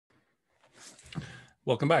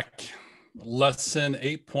Welcome back. Lesson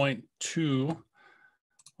 8.2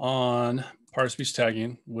 on part of speech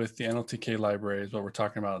tagging with the NLTK library is what we're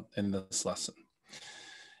talking about in this lesson.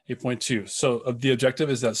 8.2. So the objective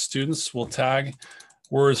is that students will tag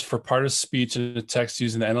words for part of speech in a text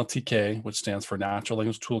using the NLTK, which stands for Natural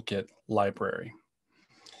Language Toolkit library.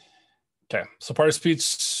 Okay, so parts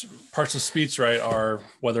of speech, right, are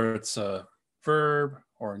whether it's a verb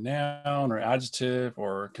or a noun or adjective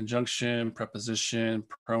or conjunction, preposition,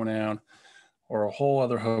 pronoun, or a whole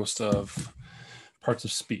other host of parts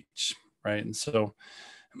of speech, right? And so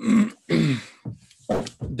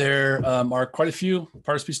there are quite a few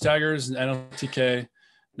part of speech taggers, and NLTK,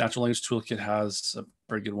 Natural Language Toolkit, has a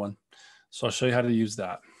pretty good one. So I'll show you how to use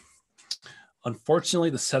that.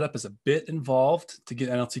 Unfortunately, the setup is a bit involved to get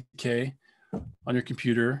NLTK on your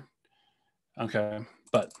computer. Okay,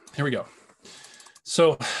 but here we go.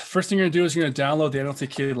 So first thing you're gonna do is you're gonna download the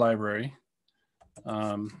NLTK library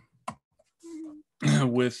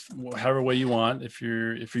with however way you want. If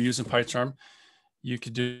you're using PyCharm, you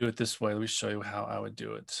could do it this way. Let me show you how I would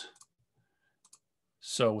do it.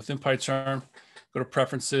 So within PyCharm, go to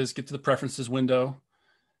Preferences, get to the Preferences window.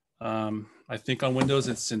 I think on Windows,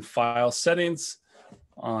 it's in File Settings.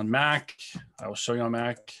 On Mac, I will show you on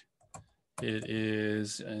Mac. It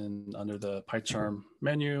is under the PyCharm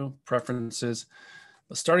menu, Preferences.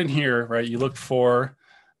 But starting here, right, you look for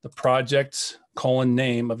the project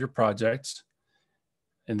 :name of your project.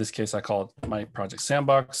 In this case, I call it my project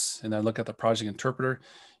sandbox, and then look at the project interpreter.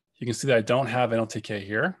 You can see that I don't have NLTK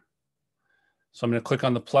here. So I'm going to click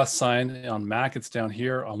on the plus sign. On Mac, it's down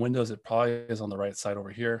here. On Windows, it probably is on the right side over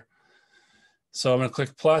here. So I'm going to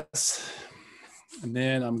click plus, and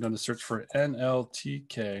then I'm going to search for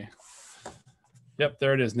NLTK. Yep,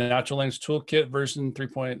 there it is. Natural Language Toolkit version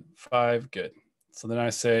 3.5. Good. So then I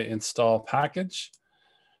say install package.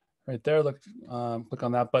 Right there, look, click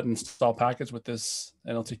on that button, install package, with this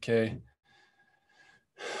NLTK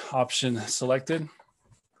option selected.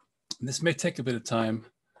 And this may take a bit of time.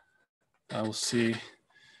 We'll see.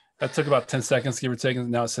 That took about 10 seconds, give or take.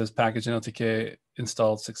 And now it says package NLTK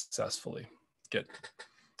installed successfully. Good.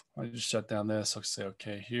 I'll just shut down this. I'll say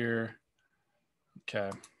okay here.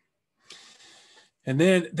 Okay. And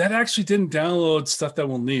then that actually didn't download stuff that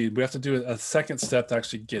we'll need. We have to do a second step to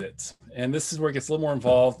actually get it. And this is where it gets a little more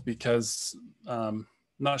involved because I'm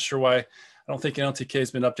not sure why. I don't think NLTK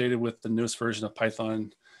has been updated with the newest version of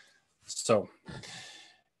Python. So,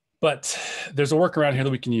 but there's a workaround here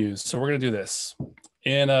that we can use. So we're going to do this.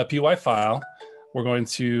 In a PY file, we're going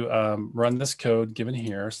to run this code given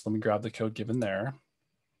here. So let me grab the code given there.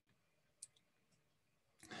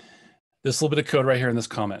 This little bit of code right here in this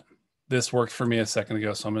comment. This worked for me a second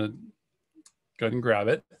ago, so I'm going to go ahead and grab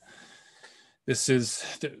it. This is,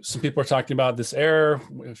 some people are talking about this error.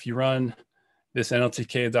 If you run this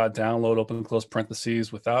NLTK.download open and close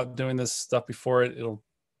parentheses without doing this stuff before it, it'll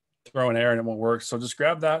throw an error and it won't work. So just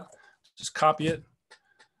grab that, just copy it.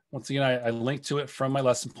 Once again, I linked to it from my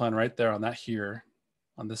lesson plan right there on that here,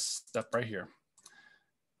 on this step right here.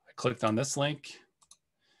 I clicked on this link.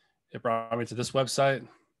 It brought me to this website.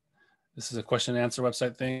 This is a question and answer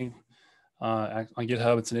website thing. On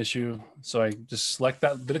GitHub, it's an issue. So I just select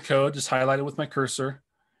that bit of code, just highlight it with my cursor,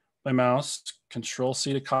 my mouse, Control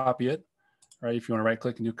C to copy it. Right? If you want to right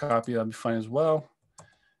click and do copy, that'd be fine as well.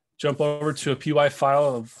 Jump over to a PY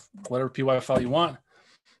file of whatever PY file you want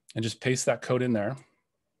and just paste that code in there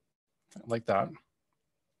like that. You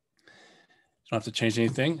don't have to change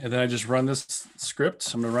anything. And then I just run this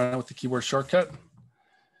script. I'm going to run it with the keyboard shortcut.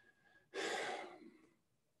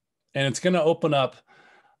 And it's going to open up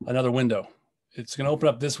another window. It's going to open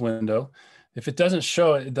up this window. If it doesn't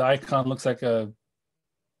show it, the icon looks like a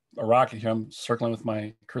rocket here. I'm circling with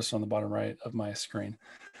my cursor on the bottom right of my screen.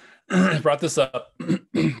 I brought this up.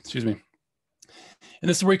 Excuse me. And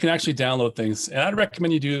this is where you can actually download things. And I'd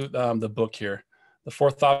recommend you do the book here. The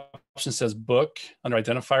fourth option says book under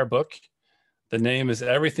identifier book. The name is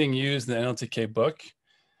everything used in the NLTK book.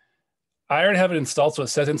 I already have it installed, so it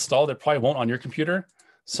says installed. It probably won't on your computer.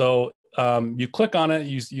 So you click on it,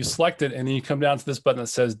 you select it, and then you come down to this button that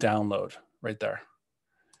says download right there.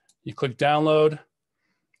 You click download,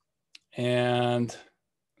 and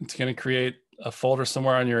it's going to create a folder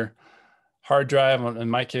somewhere on your hard drive. In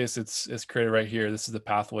my case, it's created right here. This is the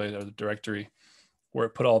pathway or the directory where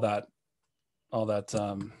it put all that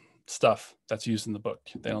stuff that's used in the book,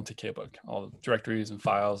 the NLTK book, all the directories and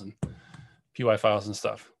files and PY files and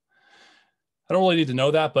stuff. I don't really need to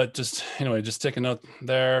know that, but just anyway, just take a note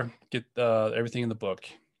there, get everything in the book.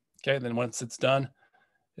 Okay, then once it's done,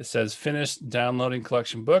 it says finish downloading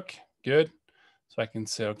collection book. Good. So I can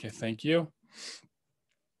say, okay, thank you.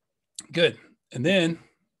 Good. And then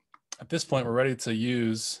at this point, we're ready to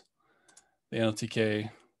use the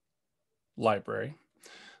NLTK library.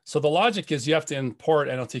 So the logic is you have to import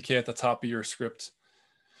NLTK at the top of your script.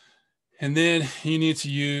 And then you need to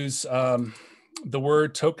use the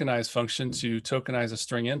word tokenize function to tokenize a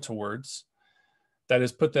string into words. That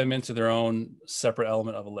is, put them into their own separate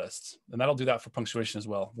element of a list. And that'll do that for punctuation as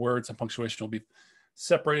well. Words and punctuation will be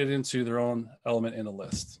separated into their own element in a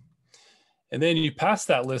list. And then you pass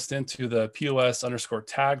that list into the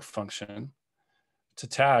POS_tag function to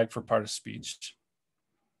tag for part of speech.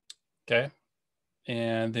 Okay.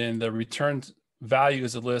 And then the returned value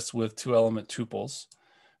is a list with 2-element tuples.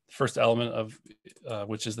 The first element of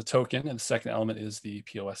which is the token, and the second element is the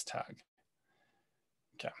POS tag.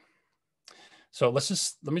 Okay. So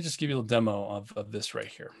let me just give you a demo of this right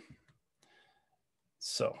here.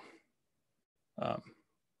 So I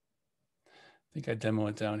think I demo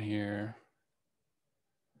it down here.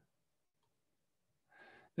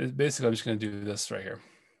 Basically, I'm just going to do this right here.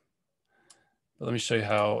 But let me show you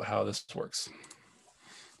how this works.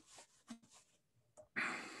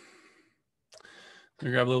 Let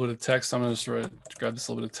me grab a little bit of text. I'm going to just grab this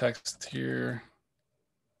little bit of text here.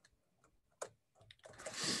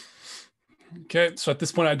 Okay, so at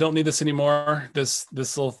this point, I don't need this anymore. This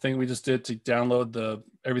little thing we just did to download the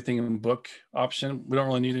everything in book option, we don't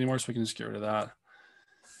really need it anymore, so we can just get rid of that.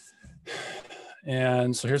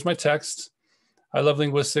 And so here's my text. I love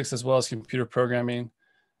linguistics as well as computer programming.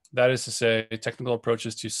 That is to say, technical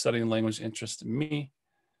approaches to studying language interest me.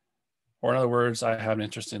 Or in other words, I have an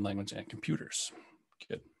interest in language and computers.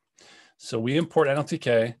 Good. So we import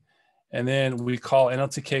NLTK, and then we call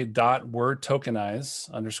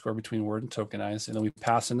NLTK.wordTokenize, underscore between word and tokenize, and then we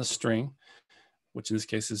pass in the string, which in this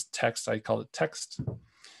case is text. I call it text.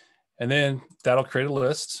 And then that'll create a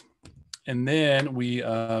list. And then we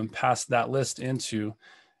pass that list into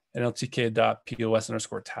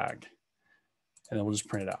NLTK.POS_tag. And then we'll just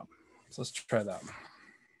print it out. So let's try that.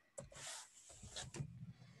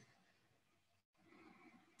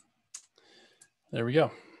 There we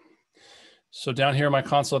go. So down here in my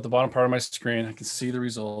console at the bottom part of my screen, I can see the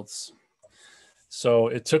results. So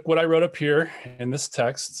it took what I wrote up here in this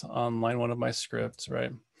text on line 1 of my script,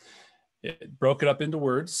 right? It broke it up into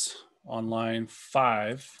words on line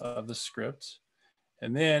 5 of the script.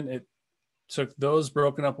 And then it took those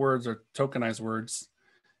broken up words or tokenized words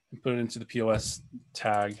and put it into the POS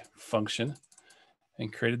tag function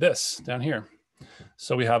and created this down here.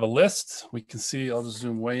 So we have a list. We can see, I'll just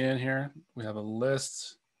zoom way in here. We have a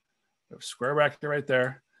list. We have a square bracket right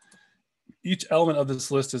there. Each element of this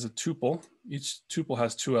list is a tuple. Each tuple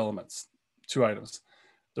has 2 elements, 2 items.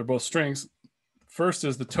 They're both strings. First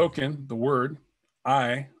is the token, the word,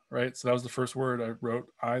 I, right? So that was the first word I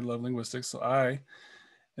wrote. I love linguistics, so I.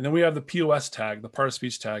 And then we have the POS tag. The part of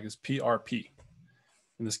speech tag is PRP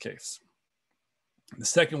in this case. The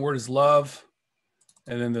second word is love.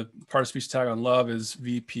 And then the part of speech tag on love is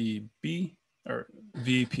VPB or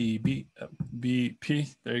VPB,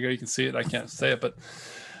 BP. There you go. You can see it. I can't say it, but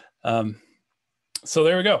so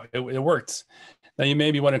there we go. It worked. Now you may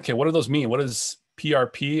be wondering, okay, what do those mean? What does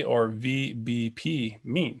PRP or VBP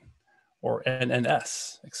mean? Or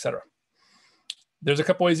NNS, etc. There's a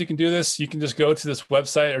couple ways you can do this. You can just go to this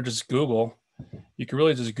website or just Google. You can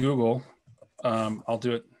really just Google. I'll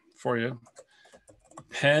do it for you.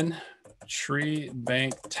 Penn tree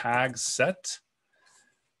bank tag set.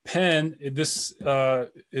 Penn, this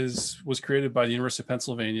was created by the University of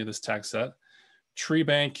Pennsylvania, this tag set. Tree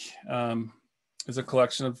bank is a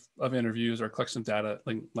collection of interviews or a collection of data,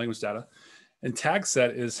 like language data. And tag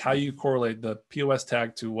set is how you correlate the POS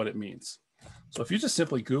tag to what it means. So if you just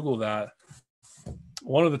simply Google that,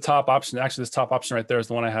 one of the top options, actually this top option right there is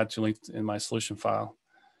the one I had to link in my solution file.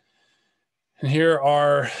 And here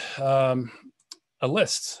are a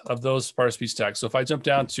list of those part of speech tags. So if I jump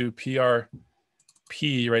down to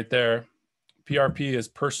PRP right there, PRP is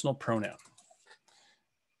personal pronoun.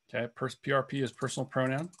 Okay, PRP is personal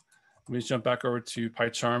pronoun. Let me jump back over to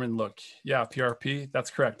PyCharm and look. Yeah, PRP,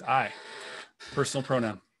 that's correct. I, personal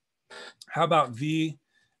pronoun. How about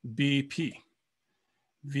VBP?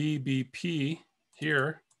 VBP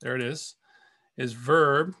here, there it is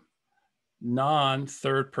verb,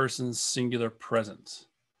 non-third person singular present.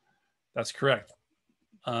 That's correct.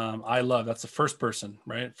 I love, that's the first person,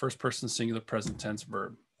 right? First person singular present tense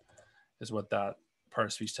verb is what that part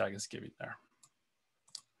of speech tag is giving there.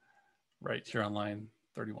 Right here on line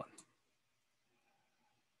 31.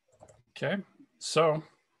 Okay, so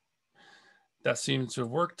that seems to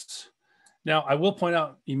have worked. Now, I will point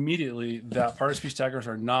out immediately that part of speech taggers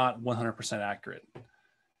are not 100% accurate.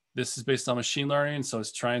 This is based on machine learning, so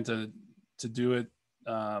it's trying to do it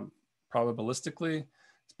probabilistically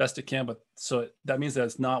as best it can, but so that means that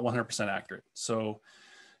it's not 100% accurate. So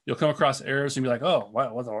you'll come across errors and be like, oh,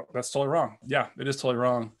 wow, that's totally wrong. Yeah, it is totally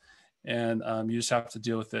wrong. And you just have to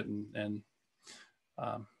deal with it. And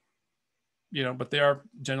you know, but they are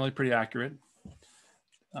generally pretty accurate,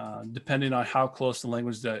 depending on how close the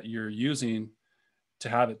language that you're using to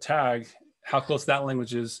have it tag, how close that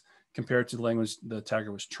language is compared to the language the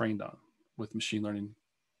tagger was trained on with machine learning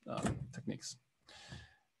techniques.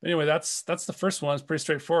 Anyway, that's the first one. It's pretty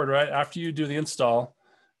straightforward, right? After you do the install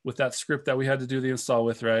with that script that we had to do the install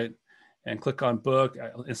with, right? And click on book,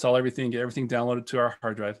 install everything, get everything downloaded to our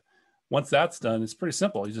hard drive. Once that's done, it's pretty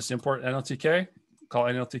simple. You just import NLTK, call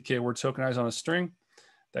NLTK word tokenize on a string.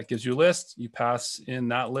 That gives you a list. You pass in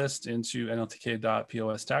that list into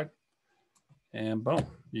NLTK.POS tag. And boom,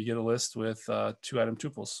 you get a list with 2 item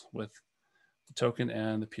tuples with the token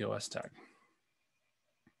and the POS tag.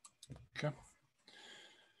 Okay.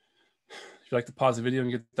 If you'd like to pause the video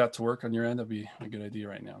and get that to work on your end, that'd be a good idea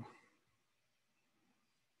right now.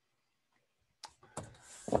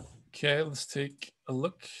 Okay, let's take a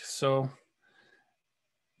look. So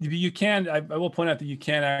you can, I will point out that you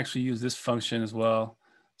can actually use this function as well.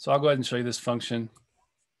 So I'll go ahead and show you this function.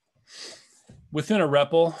 Within a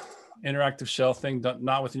REPL, interactive shell thing,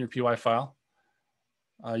 not within your PY file,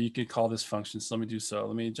 you could call this function. So let me do so.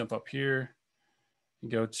 Let me jump up here and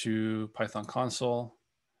go to Python console.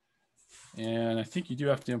 And I think you do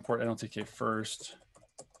have to import NLTK first.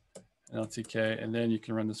 NLTK, and then you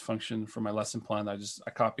can run this function for my lesson plan. I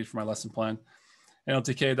copied from my lesson plan.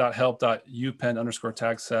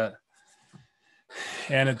 NLTK.help.upen_tag set.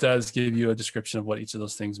 And it does give you a description of what each of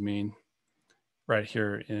those things mean right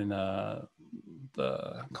here in the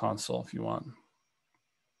console if you want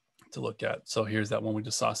to look at. So here's that one we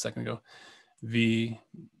just saw a second ago.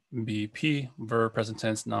 VBP, verb, present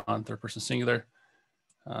tense, non-third person singular.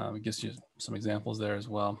 It gives you some examples there as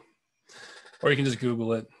well. Or you can just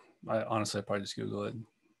Google it. Honestly, I'd probably just Google it.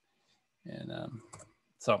 And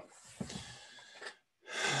so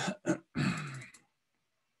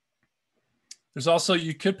there's also,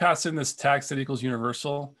 you could pass in this tag set equals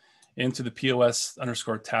universal into the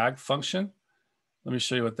POS_tag function. Let me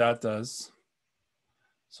show you what that does.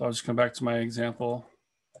 So I'll just come back to my example.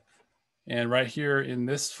 And right here in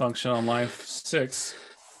this function on line 6,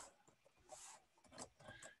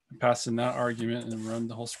 pass in that argument and then run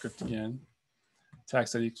the whole script again. Tag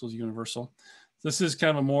set equals universal. This is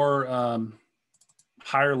kind of a more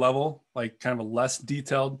higher level, like kind of a less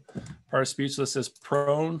detailed part of speech. So this says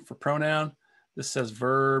prone for pronoun. This says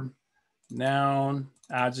verb, noun,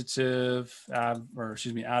 adjective, adverb,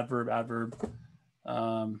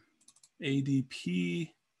 ADP.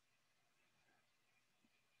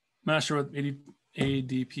 I'm not sure what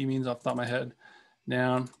ADP means off the top of my head.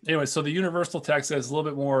 Noun. Anyway, so the universal tag set is a little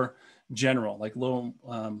bit more general, like a little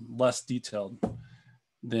less detailed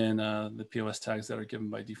than the POS tags that are given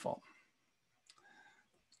by default.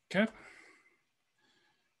 Okay,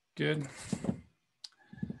 good.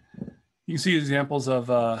 You can see examples of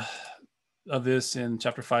this in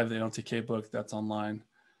chapter 5 of the NLTK book that's online.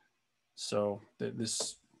 So they're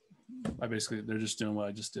just doing what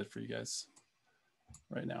I just did for you guys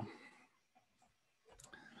right now.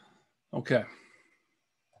 Okay.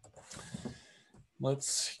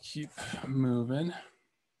 Let's keep moving.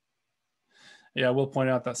 Yeah, we'll point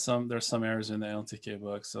out that there's some errors in the NLTK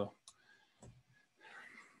book, so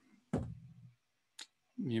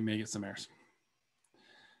you may get some errors.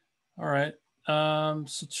 All right, so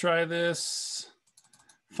try this.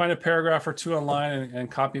 Find a paragraph or two online and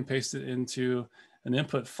copy and paste it into an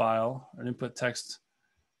input file, or an input text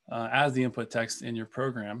as the input text in your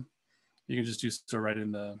program. You can just do so right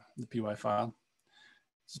in the PY file.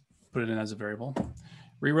 Just put it in as a variable.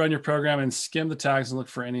 Rerun your program and skim the tags and look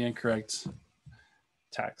for any incorrect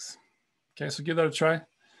tags. Okay, so give that a try.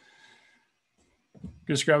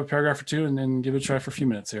 Just grab a paragraph or two and then give it a try for a few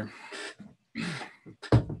minutes here.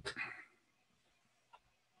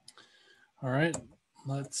 All right,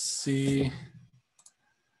 let's see.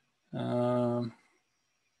 Find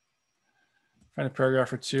a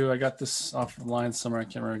paragraph or two. I got this off the line somewhere. I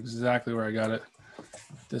can't remember exactly where I got it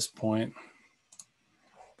at this point,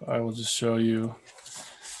 but I will just show you.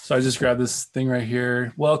 So I just grabbed this thing right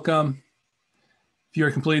here. Welcome. If you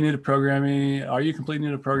are completely new to programming, are you completely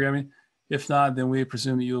new to programming? If not, then we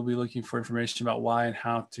presume that you will be looking for information about why and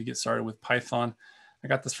how to get started with Python. I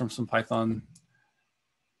got this from some Python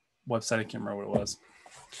website. I can't remember what it was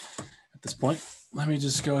at this point. Let me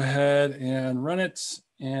just go ahead and run it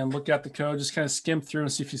and look at the code. Just kind of skim through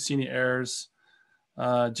and see if you see any errors.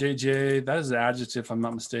 JJ, that is an adjective if I'm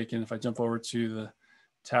not mistaken. If I jump over to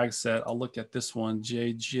tag set. I'll look at this one,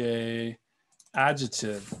 JJ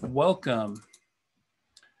adjective, welcome.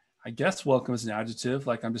 I guess welcome is an adjective,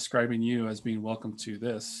 like I'm describing you as being welcome to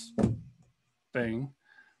this thing.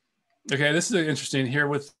 Okay, this is interesting here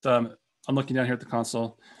with, I'm looking down here at the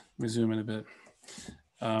console. Let me zoom in a bit.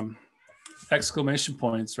 Exclamation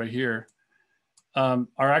points right here are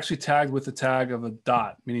actually tagged with the tag of a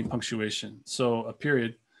dot, meaning punctuation. So a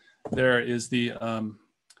period there is the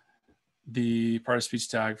part of speech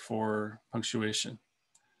tag for punctuation.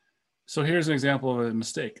 So here's an example of a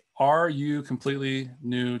mistake. Are you completely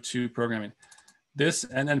new to programming? This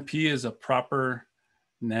NNP is a proper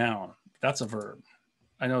noun. That's a verb.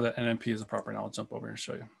 I know that NNP is a proper noun. I'll jump over here and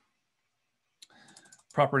show you.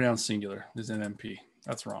 Proper noun singular is NNP.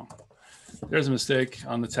 That's wrong. There's a mistake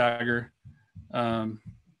on the tagger. 1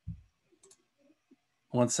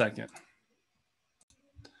 second.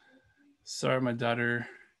 Sorry, my daughter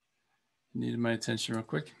needed my attention real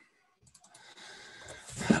quick.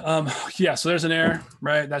 Yeah, so there's an error,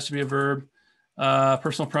 right? That should be a verb.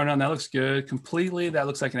 Personal pronoun, that looks good. Completely, that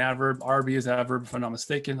looks like an adverb. RB is adverb, if I'm not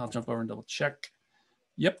mistaken. I'll jump over and double check.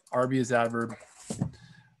 Yep, RB is adverb.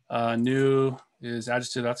 New is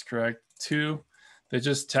adjective, that's correct. To, they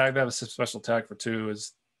just tag, that a special tag for to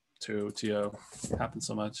is to, TO. Happens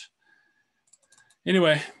so much.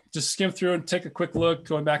 Anyway, just skim through and take a quick look,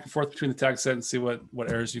 going back and forth between the tag set and see what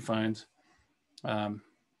errors you find.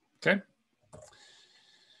 Okay.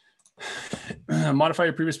 Modify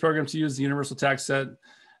your previous program to use the universal tag set.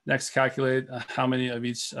 Next, calculate how many of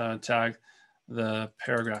each tag the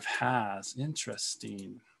paragraph has.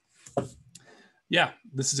 Interesting. Yeah,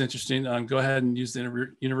 this is interesting. Go ahead and use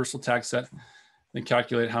the universal tag set, then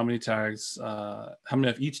calculate how many tags, how many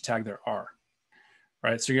of each tag there are.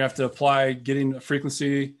 Right, so you have to apply getting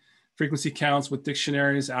frequency counts with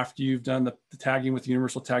dictionaries after you've done the tagging with the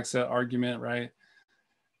universal tag set argument, right?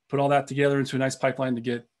 Put all that together into a nice pipeline to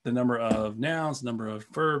get the number of nouns, number of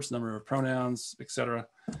verbs, number of pronouns, etc.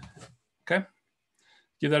 Okay,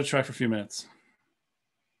 give that a try for a few minutes.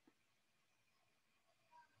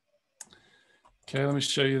 Okay, let me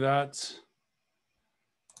show you that,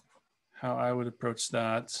 how I would approach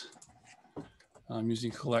that. I'm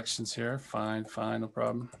using collections here. Fine, no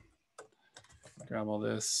problem. Grab all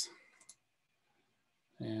this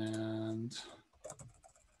and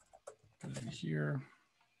put it in here.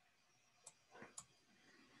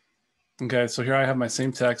 Okay, so here I have my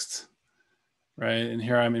same text, right? And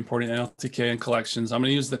here I'm importing NLTK and collections. I'm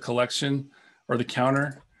going to use the collection or the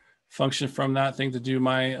counter function from that thing to do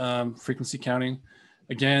my frequency counting.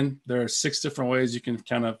 Again, there are 6 different ways you can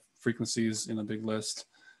count up frequencies in a big list.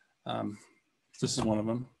 This is one of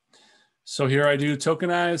them. So here I do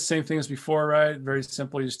tokenize, same thing as before, right? Very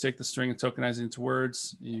simple. You just take the string and tokenize it into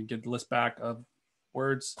words. You get the list back of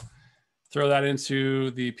words. Throw that into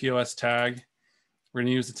the POS tag. We're going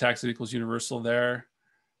to use the tag set equals universal there.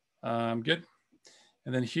 Good.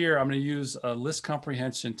 And then here I'm going to use a list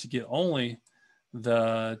comprehension to get only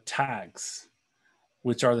the tags,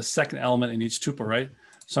 which are the second element in each tuple, right?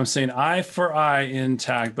 So I'm saying I for I in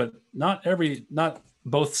tag, but not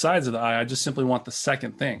both sides of the I just simply want the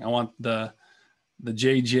second thing. I want the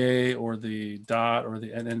JJ or the dot or the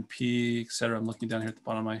NNP, et cetera. I'm looking down here at the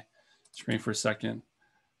bottom of my screen for a second.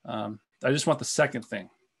 I just want the second thing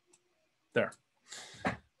there.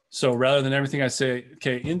 So rather than everything I say,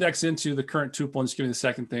 okay, index into the current tuple and just give me the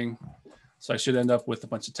second thing. So I should end up with a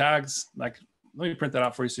bunch of tags. Like, let me print that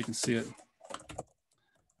out for you so you can see it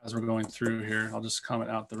as we're going through here. I'll just comment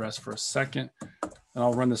out the rest for a second. And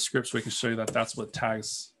I'll run the script so we can show you that that's what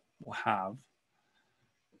tags will have.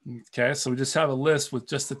 Okay, so we just have a list with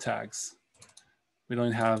just the tags. We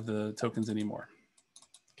don't have the tokens anymore.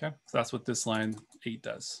 Okay, so that's what this line 8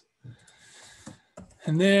 does.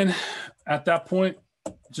 And then at that point,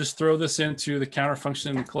 just throw this into the counter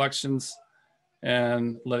function in collections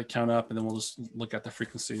and let it count up. And then we'll just look at the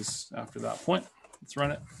frequencies after that point. Let's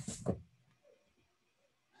run it.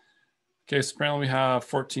 Okay, so apparently we have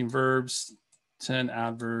 14 verbs, 10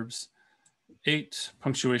 adverbs, 8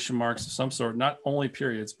 punctuation marks of some sort, not only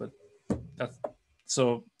periods, but that's,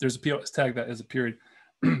 so there's a POS tag that is a period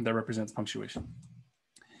that represents punctuation.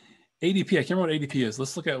 ADP, I can't remember what ADP is.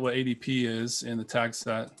 Let's look at what ADP is in the tag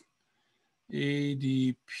set.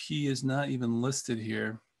 ADP is not even listed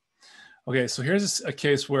here. Okay, so here's a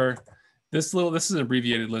case where this is an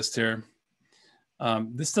abbreviated list here.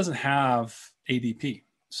 This doesn't have ADP.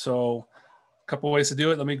 So a couple ways to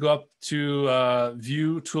do it. Let me go up to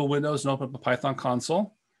View, Tool Windows, and open up a Python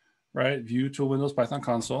console, right? View, Tool Windows, Python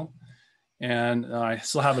console. And I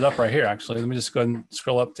still have it up right here, actually. Let me just go ahead and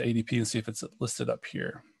scroll up to ADP and see if it's listed up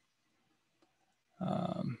here.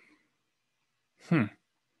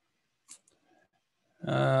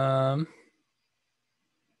 I'm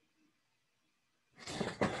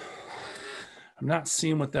not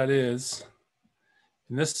seeing what that is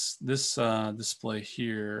in this display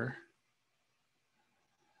here.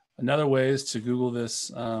 Another way is to Google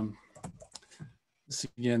this. This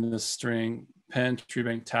again, this string pen tree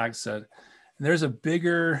bank tag set. And there's a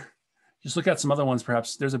bigger. Just look at some other ones.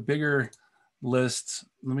 Perhaps there's a bigger list.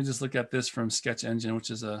 Let me just look at this from Sketch Engine,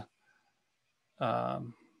 which is a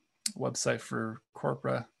website for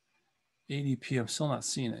Corpora. ADP. I'm still not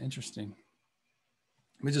seeing it. Interesting.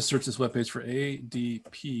 Let me just search this webpage for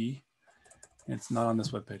ADP. It's not on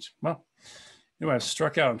this webpage. Well, anyway, I've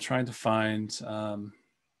struck out. I'm trying to find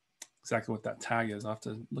exactly what that tag is. I'll have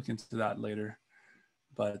to look into that later.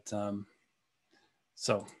 But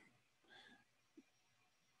so,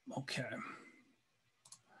 okay.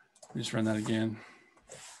 Let me just run that again.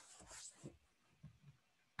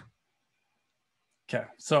 Okay,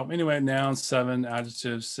 so anyway, noun 7,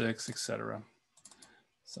 adjective 6, etc.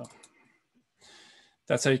 So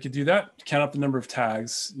that's how you could do that. Count up the number of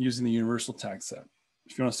tags using the universal tag set.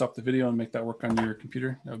 If you want to stop the video and make that work on your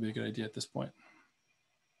computer, that would be a good idea at this point.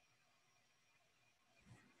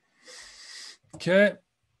 Okay,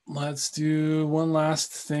 let's do one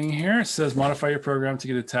last thing here. It says modify your program to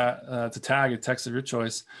get to tag a text of your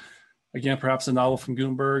choice. Again, perhaps a novel from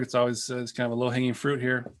Gutenberg. It's always it's kind of a low-hanging fruit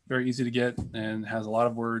here. Very easy to get and has a lot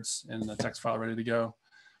of words in the text file ready to go.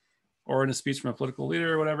 Or in a speech from a political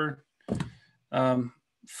leader or whatever.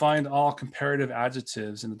 Find all comparative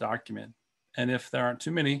adjectives in the document. And if there aren't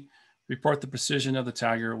too many, report the precision of the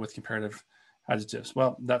tagger with comparative adjectives.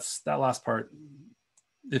 Well, that's that last part.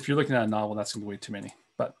 If you're looking at a novel, that's going to be way too many.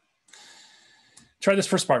 But try this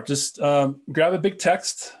first part. Just grab a big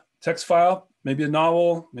text file, maybe a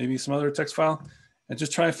novel, maybe some other text file, and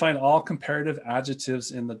just try and find all comparative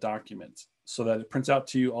adjectives in the document so that it prints out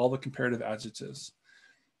to you all the comparative adjectives.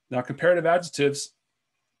 Now, comparative adjectives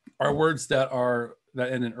are words that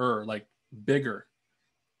end in "er," like bigger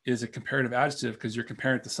is a comparative adjective because you're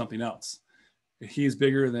comparing it to something else. He's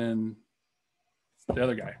bigger than the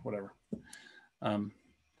other guy, whatever.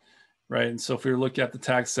 Right, and so if we look at the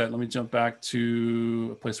tag set, let me jump back to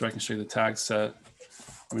a place where I can show you the tag set.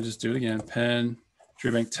 Let me just do it again. Pen,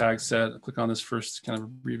 tree bank tag set. I'll click on this first kind of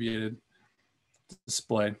abbreviated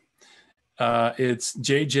display. It's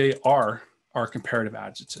JJR are comparative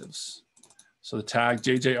adjectives. So the tag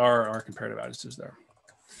JJR are comparative adjectives there.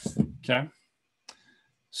 Okay.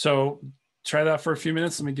 So try that for a few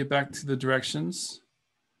minutes. Let me get back to the directions.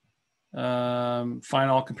 Find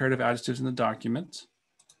all comparative adjectives in the document.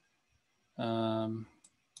 And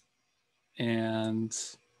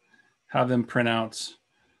have them print out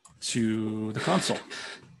to the console.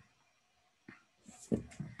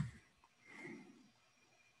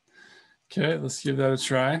 Okay, let's give that a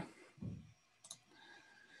try.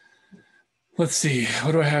 Let's see,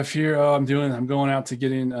 what do I have here? Oh, I'm going out to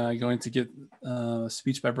going to get a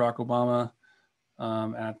speech by Barack Obama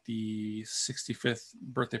at the 65th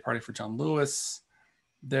birthday party for John Lewis.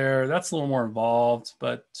 That's a little more involved,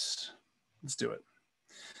 but let's do it.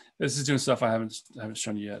 This is doing stuff I haven't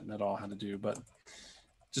shown you yet at all how to do, but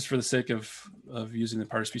just for the sake of using the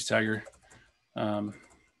part of speech tagger,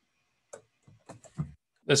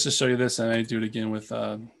 let's just show you this, and I do it again with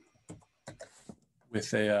a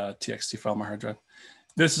TXT file on my hard drive.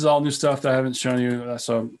 This is all new stuff that I haven't shown you,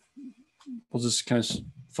 so we'll just kind of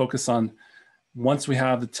focus on once we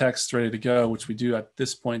have the text ready to go, which we do at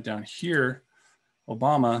this point down here,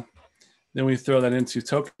 Obama, then we throw that into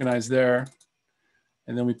tokenize there,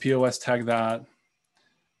 and then we POS tag that,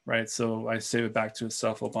 right? So I save it back to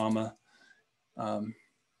itself, Obama. And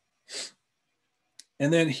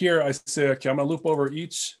then here I say, okay, I'm gonna loop over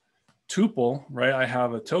each tuple, right? I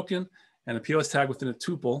have a token and a POS tag within a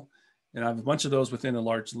tuple, and I have a bunch of those within a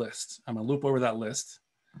large list. I'm gonna loop over that list,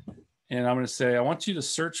 and I'm gonna say, I want you to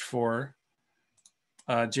search for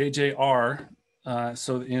JJR.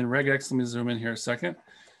 So in regex, let me zoom in here a second.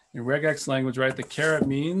 In regex language, right, the caret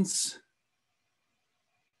means,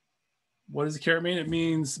 what does the caret mean? It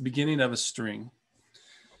means beginning of a string.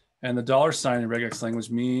 And the $sign in regex language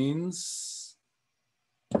means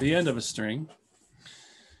the end of a string.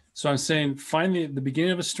 So I'm saying find the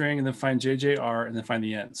beginning of a string and then find JJR and then find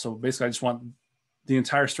the end. So basically I just want the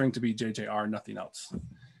entire string to be JJR, nothing else.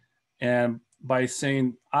 And by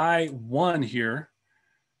saying I1 here,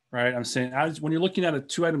 right, I'm saying when you're looking at a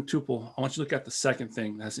 2-item tuple, I want you to look at the second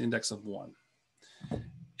thing that has an index of 1.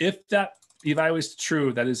 If that evaluates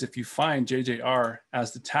true, that is if you find JJR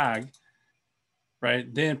as the tag,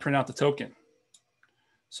 right, then print out the token.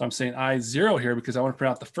 So I'm saying I0 here because I want to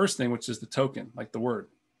print out the first thing, which is the token, like the word.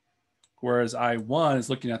 whereas I1 is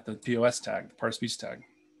looking at the POS tag, the part of speech tag.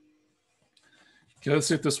 Okay, let's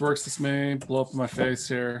see if this works. This may blow up in my face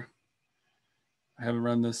here. I haven't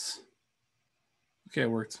run this. Okay, it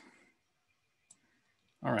worked.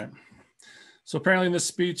 All right. So apparently in this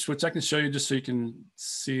speech, which I can show you just so you can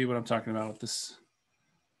see what I'm talking about with this.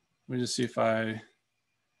 Let me just see if I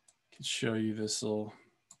can show you this little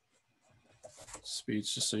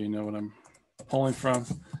speech just so you know what I'm pulling from.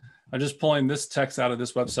 I'm just pulling this text out of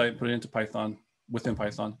this website, put it into Python, within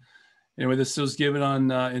Python. Anyway, this was given on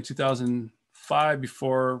in 2005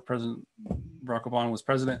 before President Barack Obama was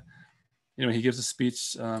president. You know, he gives a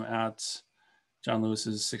speech at John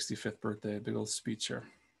Lewis's 65th birthday, a big old speech here.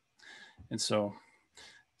 And so,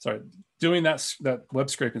 sorry, doing that web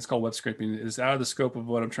scraping, it's called web scraping, is out of the scope of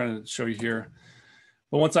what I'm trying to show you here.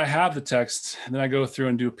 But once I have the text, and then I go through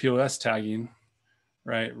and do POS tagging,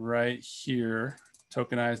 right here,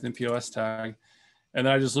 tokenized in POS tag. And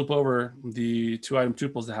then I just loop over the 2 item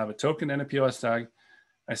tuples that have a token and a POS tag.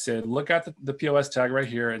 I say, look at the POS tag right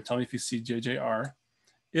here and tell me if you see JJR.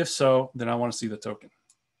 If so, then I want to see the token.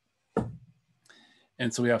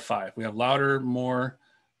 And so we have 5. We have louder, more,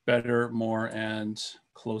 better, more, and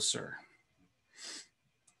closer.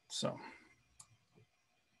 So,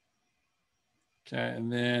 okay,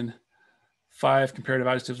 and then 5 comparative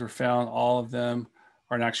adjectives were found. All of them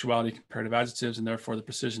are in actuality comparative adjectives, and therefore the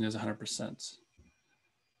precision is 100%,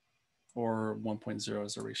 or 1.0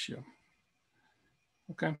 as a ratio.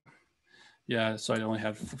 Okay. Yeah, so I only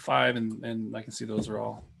have 5, and I can see those are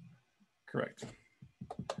all correct.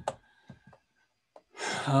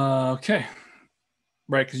 Okay.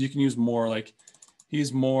 Right, because you can use more, like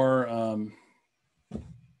he's more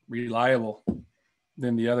reliable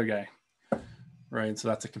than the other guy, right? So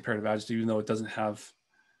that's a comparative adjective, even though it doesn't have,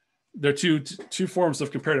 there are two forms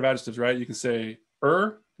of comparative adjectives, right? You can say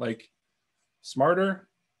like smarter,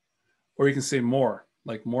 or you can say more,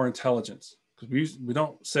 like more intelligent. Because we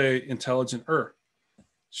don't say intelligent-er.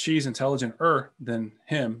 She's intelligent-er than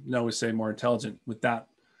him. No, we say more intelligent with that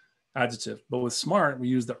adjective. But with smart, we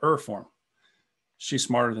use the form. She's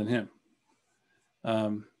smarter than him.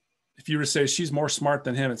 If you were to say she's more smart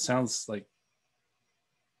than him, it sounds like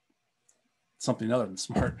something other than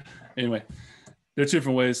smart. Anyway, there are 2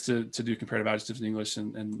 different ways to do comparative adjectives in English,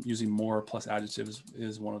 and using more plus adjective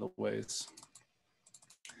is one of the ways.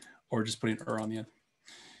 Or just putting on the end.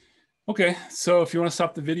 Okay, so if you want to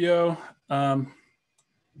stop the video, anyway,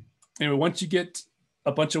 once you get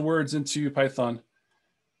a bunch of words into Python,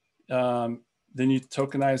 then you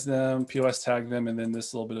tokenize them, POS tag them, and then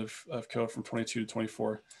this little bit of code from 22 to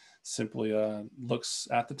 24 simply looks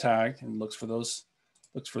at the tag and looks for this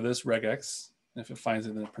regex. And if it finds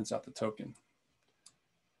it, then it prints out the token.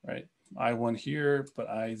 Right, I1 here, but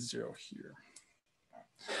I0 here.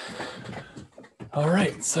 All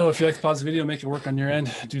right, so if you'd like to pause the video, make it work on your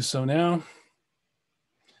end, do so now.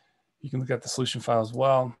 You can look at the solution file as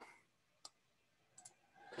well.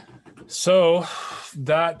 So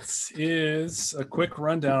that is a quick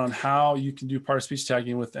rundown on how you can do part of speech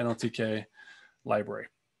tagging with NLTK library.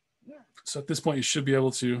 So at this point, you should be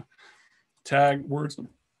able to tag words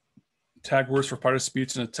for part of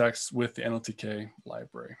speech in a text with the NLTK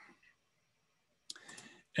library.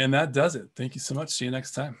 And that does it. Thank you so much. See you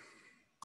next time.